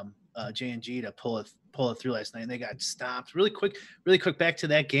J&G to pull it through last night, and they got stopped really quick. Back to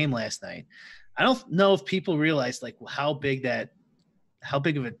that game last night. I don't know if people realized like how big of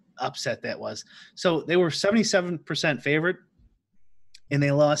an upset that was. So they were 77% favorite, and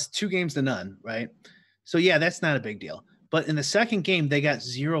they lost 2 games to none, right? So yeah, that's not a big deal. But in the second game, they got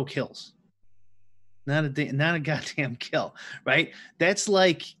 0 kills. Not a goddamn kill, right? That's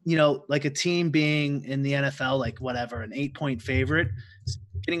like, like a team being in the NFL, like whatever, an 8-point favorite,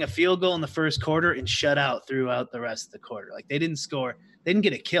 getting a field goal in the first quarter and shut out throughout the rest of the quarter. Like they didn't score, they didn't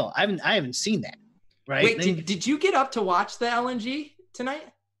get a kill. I haven't seen that, right? Wait, did you get up to watch the LNG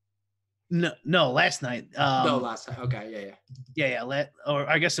tonight? No, last night. Last night. Okay, yeah. Or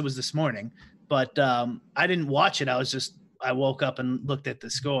I guess it was this morning, but I didn't watch it. I woke up and looked at the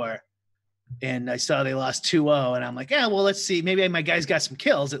score, and I saw they lost 2-0, and I'm like, yeah, well, let's see. Maybe my guys got some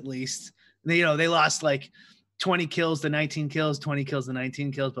kills at least. And they lost like 20 kills to 19 kills, 20 kills to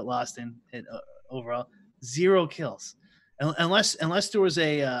 19 kills, but lost in overall 0 kills, unless there was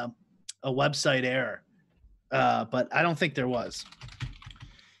a website error, but I don't think there was.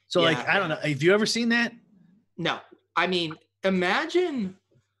 So I don't know. Have you ever seen that? No. I mean, imagine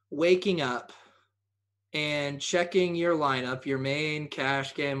waking up and checking your lineup, your main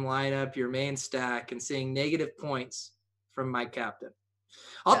cash game lineup, your main stack, and seeing negative points from my captain.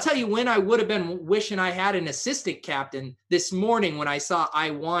 I'll tell you when I would have been wishing I had an assistant captain this morning when I saw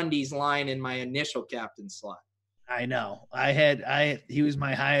Iwandi's line in my initial captain slot. I know. He was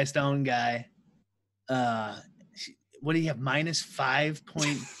my highest owned guy. What do you have? Minus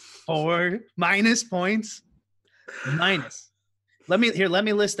 5.4 minus points. Minus. Let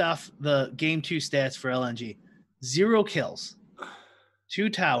me list off the game 2 stats for LNG. 0 kills, 2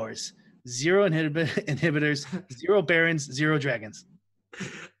 towers, 0 inhibitors, 0 barons, 0 dragons.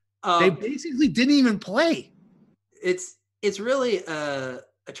 They basically didn't even play. It's really a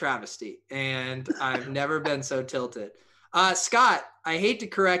travesty, and I've never been so tilted. Scott, I hate to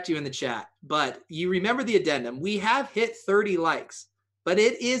correct you in the chat, but you remember the addendum. We have hit 30 likes, but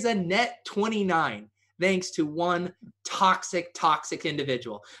it is a net 29 thanks to one toxic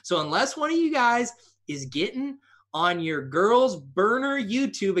individual. So unless one of you guys is getting on your girl's burner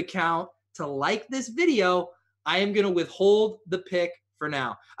YouTube account to like this video, I am going to withhold the pick for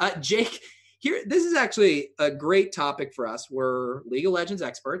now. Jake, this is actually a great topic for us. We're League of Legends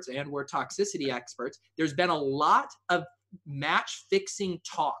experts and we're toxicity experts. There's been a lot of match fixing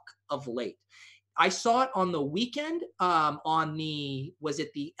talk of late. I saw it on the weekend on the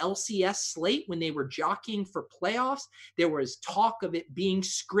LCS slate when they were jockeying for playoffs. There was talk of it being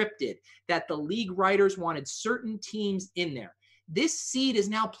scripted, that the league writers wanted certain teams in there. This seed is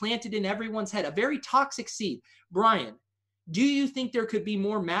now planted in everyone's head, a very toxic seed. Brian, do you think there could be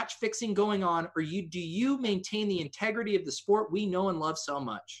more match fixing going on, or do you maintain the integrity of the sport we know and love so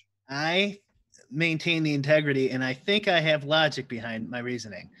much? I maintain the integrity, and I think I have logic behind my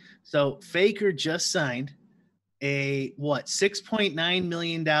reasoning. So Faker just signed a $6.9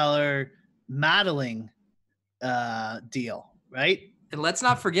 million modeling deal, right? And let's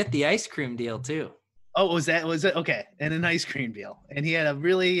not forget the ice cream deal too. Oh, was it? Okay. And an ice cream deal. And he had a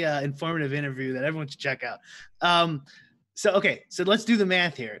really informative interview that everyone should check out. So let's do the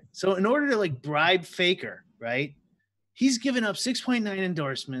math here. So in order to like bribe Faker, right? He's given up 6.9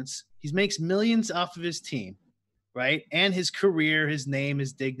 endorsements. He makes millions off of his team, right? And his career, his name,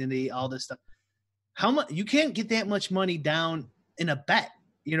 his dignity, all this stuff. How much? You can't get that much money down in a bet.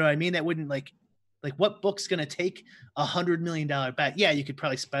 You know what I mean? That wouldn't like what book's going to take $100 million bet? Yeah, you could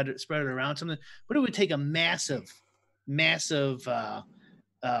probably spread it around something, but it would take a massive,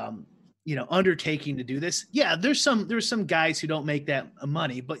 undertaking to do this. Yeah, there's some guys who don't make that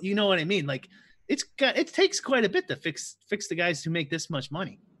money, but you know what I mean? Like it takes quite a bit to fix the guys who make this much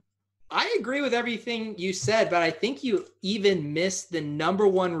money. I agree with everything you said, but I think you even missed the number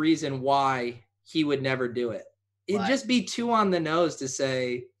one reason why he would never do it. It'd just be too on the nose to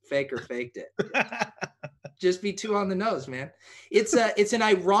say Faker faked it. Just be too on the nose, man. It's an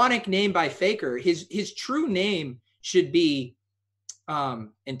ironic name by Faker. His true name should be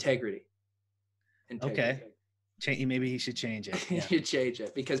Integrity. Okay. Maybe he should change it. Yeah. He should change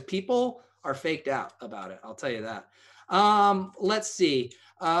it because people are faked out about it. I'll tell you that. Let's see.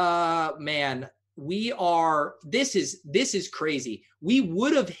 Man, this is crazy. We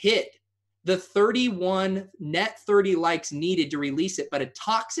would have hit the 31 net 30 likes needed to release it, but a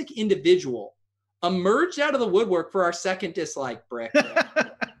toxic individual emerged out of the woodwork for our second dislike, Brick.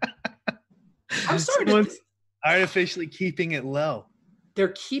 I'm sorry. Someone's artificially keeping it low.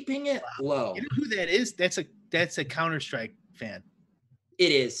 They're keeping it low. You know who that is? That's a Counter-Strike fan.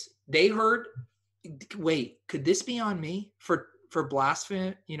 It is. They heard. Wait, could this be on me for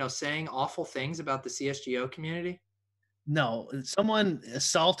blasphemy? Saying awful things about the CSGO community. No, someone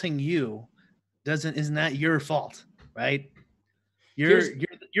assaulting you is not your fault, right? You're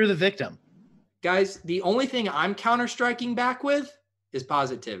the victim. Guys, the only thing I'm counter-striking back with is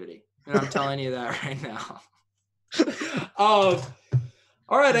positivity. And I'm telling you that right now. All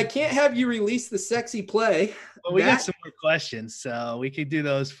right, I can't have you release the sexy play. Well, we got some more questions, so we could do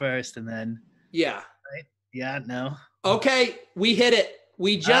those first and then. Yeah. Right? Yeah, no. Okay, we hit it.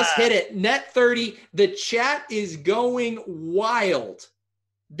 We just hit it. Net 30. The chat is going wild.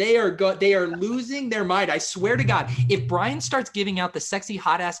 They are losing their mind. I swear to God, if Brian starts giving out the sexy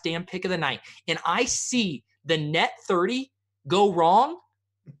hot ass damn pick of the night and I see the net 30 go wrong,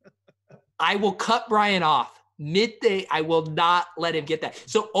 I will cut Brian off midday. I will not let him get that.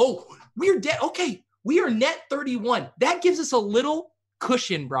 So, we're dead. Okay. We are net 31. That gives us a little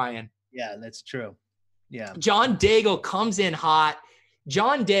cushion, Brian. Yeah, that's true. Yeah. John Daigle comes in hot.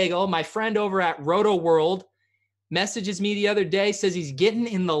 John Daigle, my friend over at Roto World, messages me the other day, says he's getting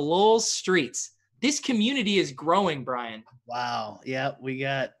in the Lowell streets. This community is growing, Brian. Wow. Yeah, we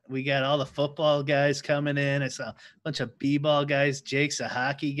got all the football guys coming in. I saw a bunch of b-ball guys. Jake's a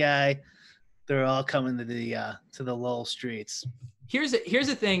hockey guy. They're all coming to the Lowell streets. Here's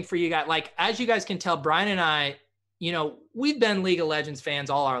the thing for you guys. Like, as you guys can tell, Brian and I, we've been League of Legends fans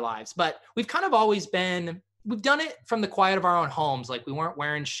all our lives, but we've kind of always been. We've done it from the quiet of our own homes. Like, we weren't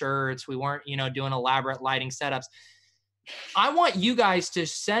wearing shirts. We weren't, doing elaborate lighting setups. I want you guys to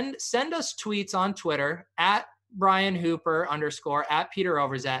send us tweets on Twitter at Brian Hooper _ at Peter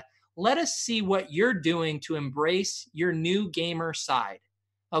Overzet. Let us see what you're doing to embrace your new gamer side.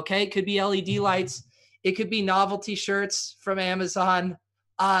 Okay. It could be LED lights. It could be novelty shirts from Amazon.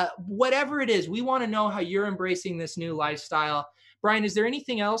 Whatever it is, we want to know how you're embracing this new lifestyle. Brian, is there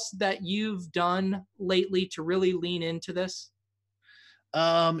anything else that you've done lately to really lean into this?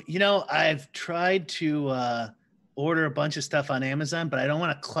 I've tried to order a bunch of stuff on Amazon, but I don't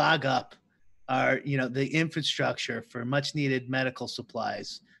want to clog up our, the infrastructure for much needed medical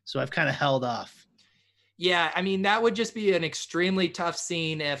supplies. So I've kind of held off. Yeah, I mean, that would just be an extremely tough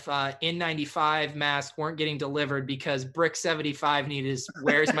scene if N95 masks weren't getting delivered because Brick75 needed his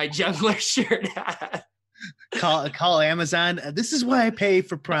 "Where's My Jungler" shirt at. Call Amazon. This is why I pay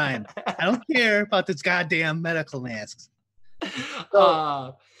for Prime. I don't care about this goddamn medical masks.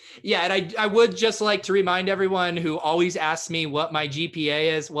 Yeah, and I would just like to remind everyone who always asks me what my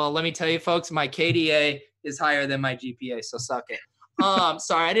GPA is. Well, let me tell you, folks, my KDA is higher than my GPA, so suck it.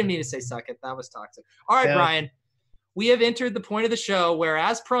 Sorry, I didn't mean to say suck it. That was toxic. All right, yeah. Brian, we have entered the point of the show where,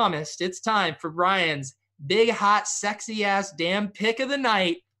 as promised, it's time for Brian's big, hot, sexy ass damn pick of the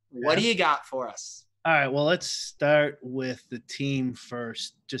night. What do you got for us? All right. Well, let's start with the team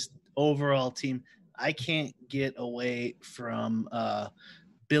first. Just overall team. I can't get away from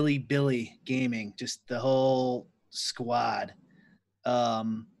Billy Gaming, just the whole squad,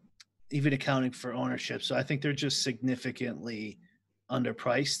 even accounting for ownership. So I think they're just significantly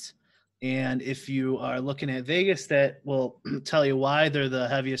underpriced. And if you are looking at Vegas, that will tell you why they're the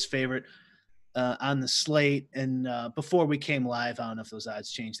heaviest favorite on the slate. And before we came live, I don't know if those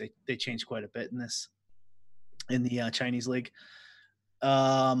odds changed. They changed quite a bit in the Chinese league.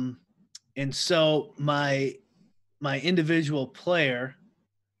 And so my individual player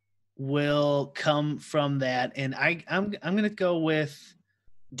will come from that, and I'm going to go with.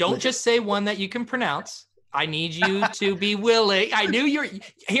 Don't just say one that you can pronounce. I need you to be willing. I knew you're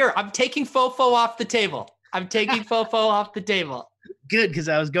here. I'm taking Fofo off the table. Good, because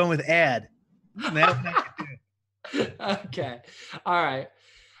I was going with ad. Okay. All right.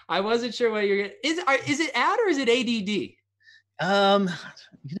 I wasn't sure what you're going to. Is it ad or is it ADD? I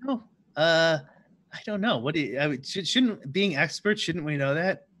don't know. What do you, shouldn't being experts, shouldn't we know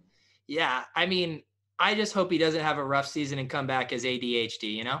that? Yeah. I mean, I just hope he doesn't have a rough season and come back as ADHD,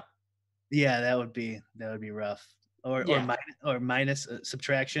 you know? Yeah, that would be rough. Or minus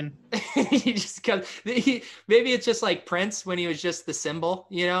subtraction. He just comes. Maybe it's just like Prince when he was just the symbol,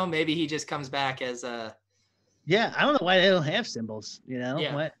 you know. Maybe he just comes back as a. Yeah, I don't know why they don't have symbols. You know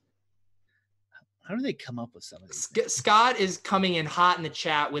what? How do they come up with some of these? Scott is coming in hot in the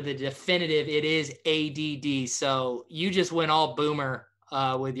chat with a definitive. It is ADD. So you just went all boomer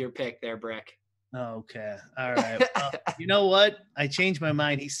with your pick there, Brick. Okay. All right. Well, you know what? I changed my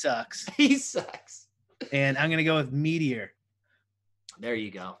mind. He sucks. And I'm going to go with Meteor. There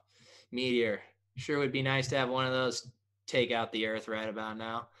you go. Meteor. Sure would be nice to have one of those take out the earth right about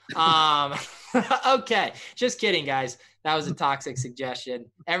now. Okay. Just kidding, guys. That was a toxic suggestion.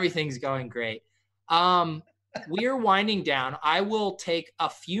 Everything's going great. We are winding down. I will take a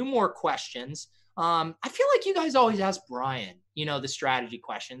few more questions. I feel like you guys always ask Brian, the strategy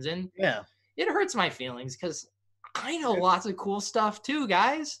questions. And yeah, it hurts my feelings because I know lots of cool stuff too,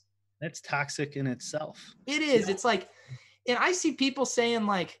 guys. That's toxic in itself. It is. Yeah. It's like, and I see people saying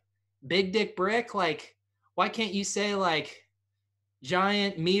like Big Dick Brick, like, why can't you say like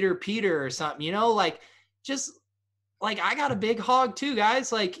Giant Meter Peter or something, like just like I got a big hog too,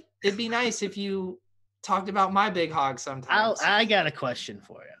 guys. Like it'd be nice if you talked about my big hog sometimes. I got a question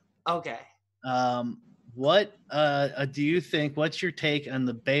for you. Okay. What do you think? What's your take on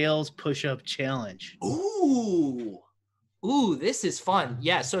the Bales push-up challenge? Ooh, this is fun.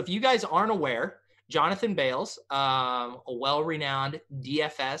 Yeah. So if you guys aren't aware, Jonathan Bales, a well-renowned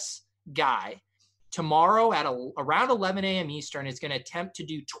DFS guy, tomorrow at around 11 a.m. Eastern is going to attempt to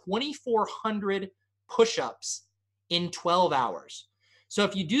do 2,400 push-ups in 12 hours. So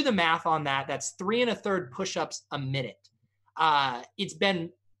if you do the math on that, that's 3 1/3 push-ups a minute. It's been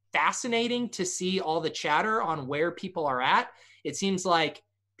fascinating to see all the chatter on where people are at. It seems like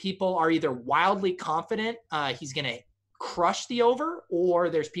people are either wildly confident he's going to crush the over, or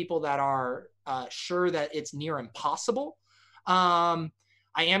there's people that are sure that it's near impossible. I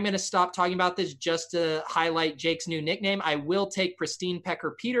am going to stop talking about this just to highlight Jake's new nickname. I will take Pristine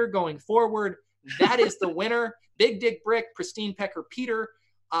Pecker Peter going forward. That is the winner. Big Dick Brick, Pristine Pecker Peter.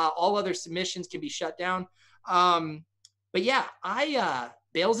 All other submissions can be shut down. But yeah,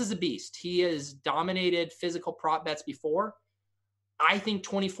 Bales is a beast. He has dominated physical prop bets before. I think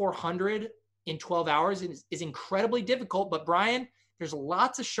 2,400 in 12 hours is incredibly difficult. But Brian, there's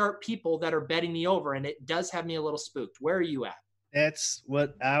lots of sharp people that are betting the over, and it does have me a little spooked. Where are you at? That's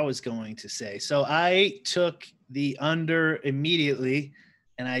what I was going to say. So I took the under immediately,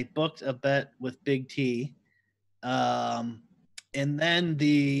 and I booked a bet with Big T. And then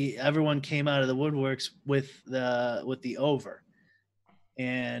everyone came out of the woodworks with the over,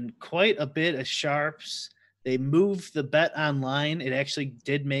 and quite a bit of sharps. They moved the bet online. It actually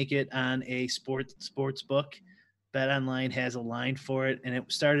did make it on a sports book. Bet online has a line for it, and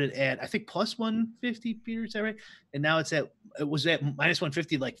it started at I think plus 150. Peter, is that right? And now it was at minus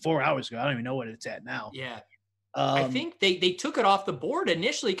 150 like 4 hours ago. I don't even know what it's at now. Yeah, I think they took it off the board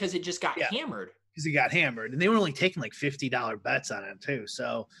initially because it just got hammered. Because he got hammered, and they were only taking like $50 bets on it too.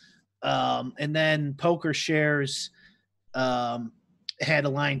 So, and then Poker Shares had a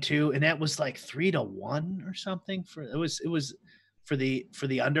line too, and that was like 3-1 or something it was for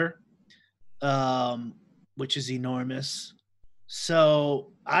the under, which is enormous.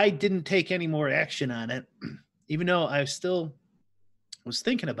 So I didn't take any more action on it, even though I still was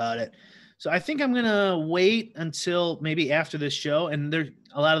thinking about it. So I think I'm gonna wait until maybe after this show, and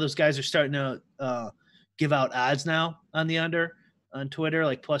a lot of those guys are starting to give out odds now on the under on Twitter,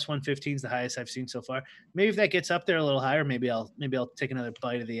 like plus 115 is the highest I've seen so far. Maybe if that gets up there a little higher, maybe I'll take another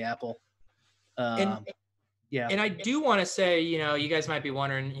bite of the apple. Yeah. And I do want to say, you guys might be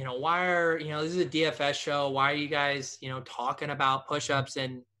wondering, why are, this is a DFS show. Why are you guys, talking about push-ups?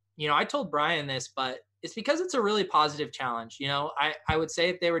 And, I told Brian this, but it's because it's a really positive challenge. I would say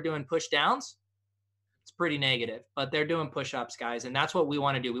if they were doing push downs, it's pretty negative, but they're doing push-ups, guys. And that's what we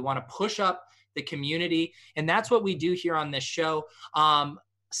want to do. We want to push up the community. And that's what we do here on this show.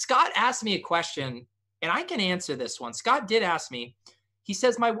 Scott asked me a question, and I can answer this one. Scott did ask me. He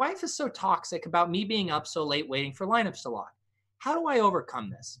says, my wife is so toxic about me being up so late waiting for lineups to lock. How do I overcome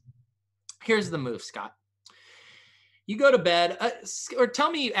this? Here's the move, Scott. You go to bed, or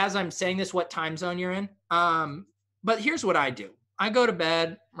tell me as I'm saying this what time zone you're in. But here's what I do. I go to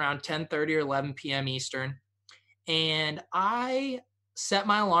bed around 10:30 or 11 p.m. Eastern, and I set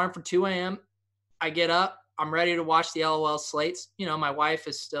my alarm for 2 a.m. I get up. I'm ready to watch the LOL slates. My wife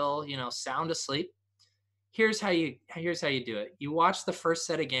is still, sound asleep. Here's how you do it. You watch the first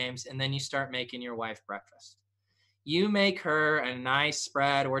set of games, and then you start making your wife breakfast. You make her a nice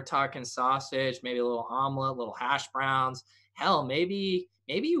spread. We're talking sausage, maybe a little omelet, little hash browns. Hell, maybe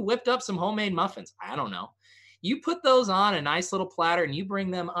you whipped up some homemade muffins. I don't know. You put those on a nice little platter, and you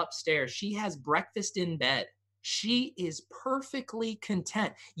bring them upstairs. She has breakfast in bed. She is perfectly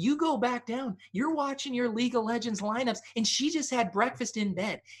content. You go back down. You're watching your League of Legends lineups, and she just had breakfast in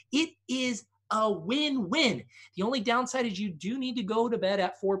bed. It is a win-win. The only downside is you do need to go to bed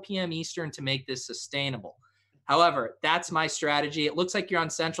at 4 p.m. Eastern to make this sustainable. However, that's my strategy. It looks like you're on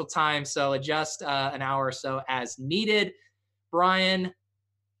Central Time, so adjust an hour or so as needed. Brian,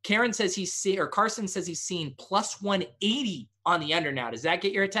 Carson says he's seen plus 180 on the under now. Does that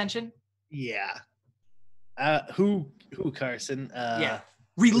get your attention? Yeah. Who, Carson? Yeah.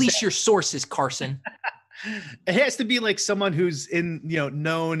 Release your sources, Carson. It has to be like someone who's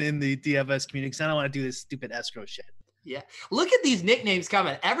known in the DFS community, because I don't want to do this stupid escrow shit. Yeah. Look at these nicknames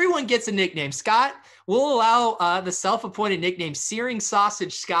coming. Everyone gets a nickname. Scott, we'll allow the self-appointed nickname Searing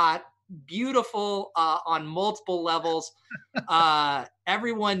Sausage Scott. Beautiful on multiple levels.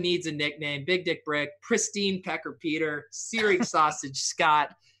 Everyone needs a nickname. Big Dick Brick, Pristine Pecker Peter, Searing Sausage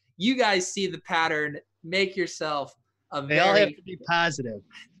Scott. You guys see the pattern. Make yourself They all have to be positive.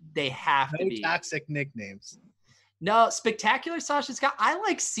 They have to be. No toxic nicknames. No, Spectacular Sausage Scott. I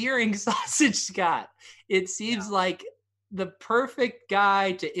like Searing Sausage Scott. It seems like the perfect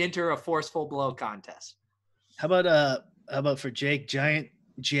guy to enter a forceful blow contest. How about for Jake, Giant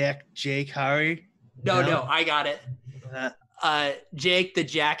Jake Hari? No, I got it. Jake the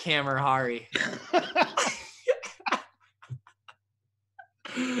Jackhammer Hari.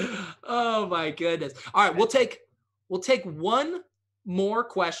 Oh my goodness. All right, we'll take one more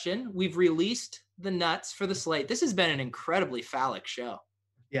question. We've released the nuts for the slate. This has been an incredibly phallic show.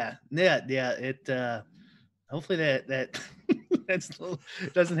 Yeah. It hopefully that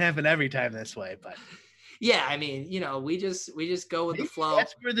doesn't happen every time this way, but yeah, I mean, we just go with the flow.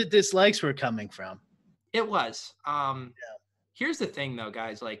 That's where the dislikes were coming from. It was. Here's the thing though,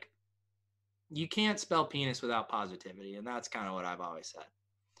 guys, like you can't spell penis without positivity, and that's kind of what I've always said.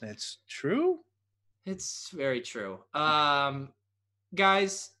 That's true. It's very true.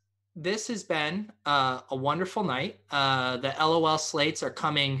 Guys, this has been a wonderful night. The LOL slates are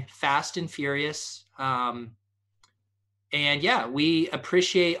coming fast and furious. And yeah, we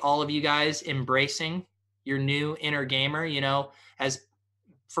appreciate all of you guys embracing your new inner gamer. As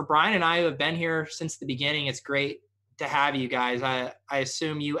for Brian and I who have been here since the beginning, it's great to have you guys. I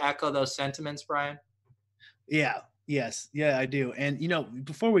assume you echo those sentiments, Brian? Yeah. Yes. Yeah, I do. And,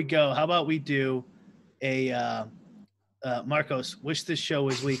 before we go, how about we do a Marcos, wish this show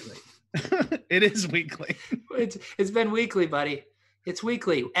was weekly. It is weekly. It's been weekly, buddy. It's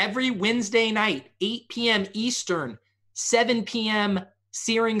weekly. Every Wednesday night, 8 p.m. Eastern, 7 p.m.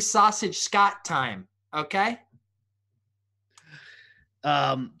 Searing Sausage Scott time. Okay?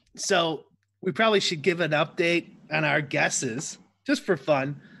 So we probably should give an update on our guesses, just for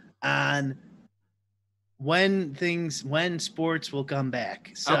fun, on when sports will come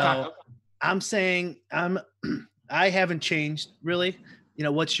back. So okay. I'm saying I haven't changed really.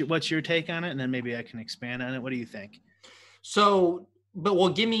 What's your take on it? And then maybe I can expand on it. What do you think? So,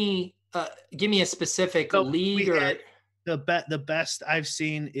 give me a specific league or the best I've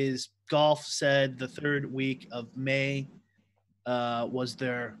seen is golf said the third week of May was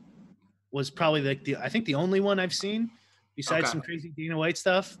probably I think the only one I've seen besides some crazy Dana White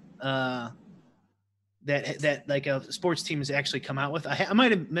stuff that like a sports team has actually come out with. I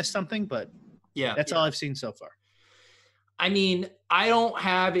might have missed something, but yeah, that's all I've seen so far. I mean, I don't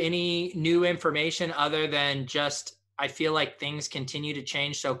have any new information other than just I feel like things continue to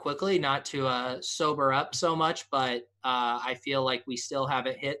change so quickly, not to sober up so much, but I feel like we still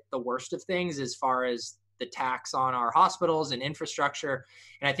haven't hit the worst of things as far as the tax on our hospitals and infrastructure.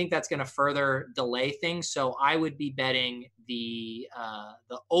 And I think that's going to further delay things. So I would be betting the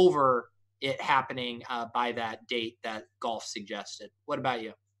over it happening by that date that Golf suggested. What about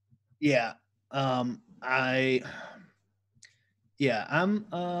you? Yeah. I'm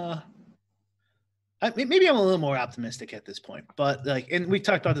maybe I'm a little more optimistic at this point, but like, and we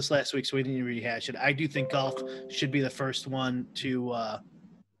talked about this last week, so we didn't rehash it. I do think Golf should be the first one to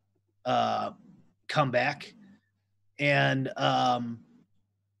come back. And what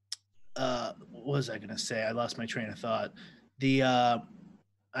was I gonna say? I lost my train of thought. The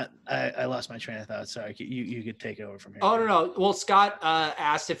I lost my train of thought. Sorry, you could take it over from here. Oh, no. Well, Scott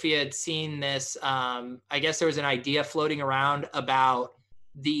asked if he had seen this. I guess there was an idea floating around about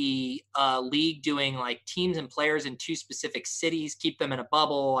the league doing like teams and players in two specific cities, keep them in a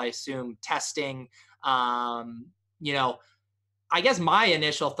bubble, I assume testing. You know, I guess my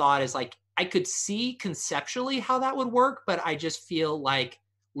initial thought is like, I could see conceptually how that would work, but I just feel like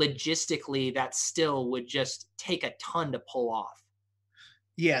logistically that still would just take a ton to pull off.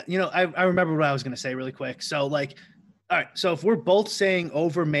 Yeah, I remember what I was going to say really quick. So, like, all right, so if we're both saying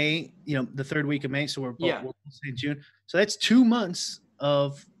over May, the third week of May, so we're both saying June. So that's 2 months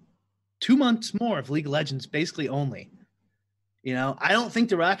more of League of Legends, basically only. I don't think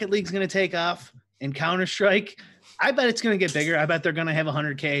the Rocket League's going to take off in Counter-Strike. I bet it's going to get bigger. I bet they're going to have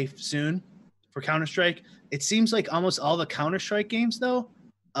 100K soon for Counter-Strike. It seems like almost all the Counter-Strike games, though,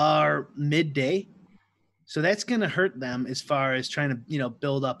 are midday. So that's going to hurt them as far as trying to,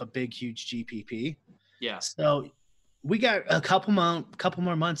 build up a big, huge GPP. Yeah. So we got a couple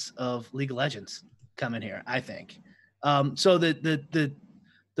more months of League of Legends coming here, I think. So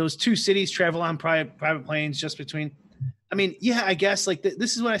those two cities travel on private planes just between. I mean, yeah, I guess like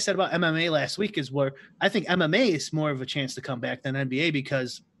this is what I said about MMA last week is where I think MMA is more of a chance to come back than NBA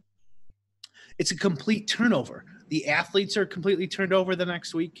because it's a complete turnover. The athletes are completely turned over the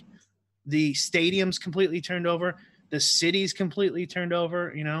next week. The stadium's completely turned over. The city's completely turned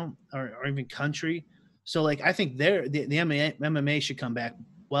over, or even country. So, like, I think the MMA should come back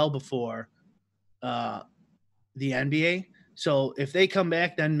well before the NBA. So if they come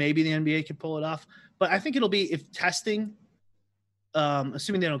back, then maybe the NBA could pull it off. But I think it'll be if testing,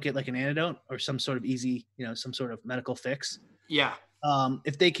 assuming they don't get like an antidote or some sort of easy, some sort of medical fix. Yeah.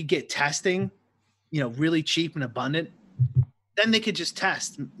 If they could get testing, really cheap and abundant, then they could just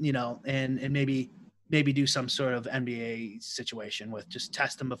test, and maybe do some sort of NBA situation with just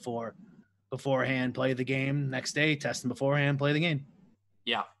test them beforehand, play the game. Next day, test them beforehand, play the game.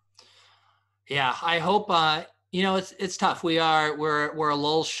 Yeah. Yeah. I hope, it's tough. We're a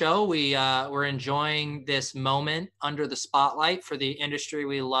lull show. We're enjoying this moment under the spotlight for the industry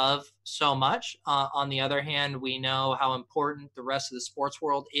we love so much. On the other hand, we know how important the rest of the sports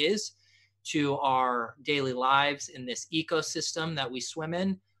world is to our daily lives in this ecosystem that we swim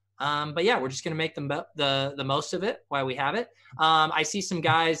in. But yeah, we're just going to make the most of it while we have it. I see some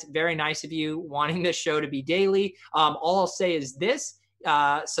guys, very nice of you, wanting this show to be daily. All I'll say is this,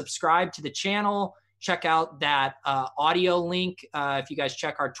 subscribe to the channel, check out that audio link. If you guys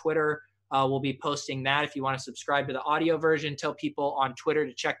check our Twitter, we'll be posting that. If you want to subscribe to the audio version, tell people on Twitter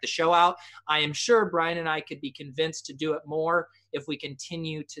to check the show out. I am sure Brian and I could be convinced to do it more if we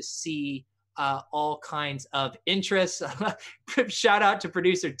continue to see all kinds of interests. Shout out to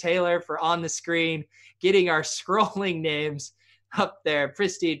producer Taylor for on the screen getting our scrolling names up there.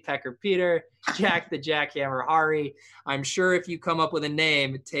 Pristine Pecker Peter, Jack the Jackhammer Hari. I'm sure if you come up with a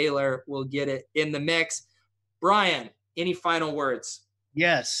name, Taylor will get it in the mix. Brian, any final words?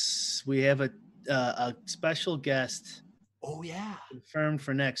 Yes, we have a special guest. Oh yeah, confirmed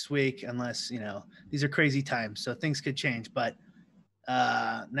for next week, unless these are crazy times, so things could change. But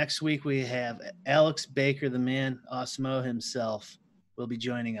next week we have Alex Baker, the man Osmo himself, will be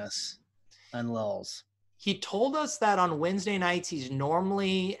joining us on Lulls. He told us that on Wednesday nights he's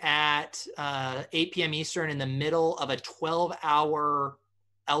normally at 8 p.m. Eastern in the middle of a 12-hour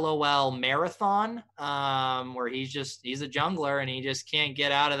LOL marathon, where he's a jungler and he just can't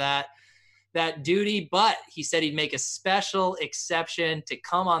get out of that duty. But he said he'd make a special exception to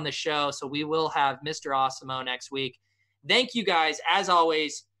come on the show. So we will have Mr. Osmo next week. Thank you guys, as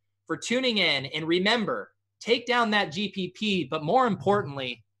always, for tuning in. And remember, take down that GPP, but more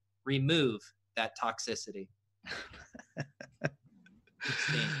importantly, remove that toxicity.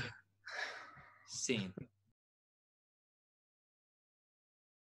 Scene.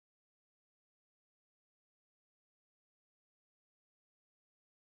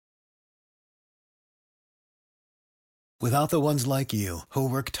 Without the ones like you, who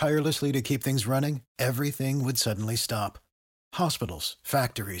work tirelessly to keep things running, everything would suddenly stop. Hospitals,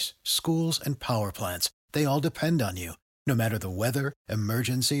 factories, schools, and power plants, they all depend on you. No matter the weather,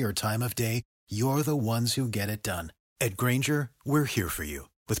 emergency, or time of day, you're the ones who get it done. At Grainger, we're here for you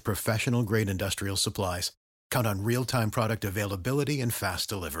with professional-grade industrial supplies. Count on real-time product availability and fast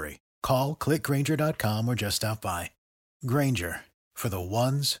delivery. Call, click Grainger.com, or just stop by. Grainger, for the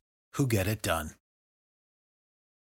ones who get it done.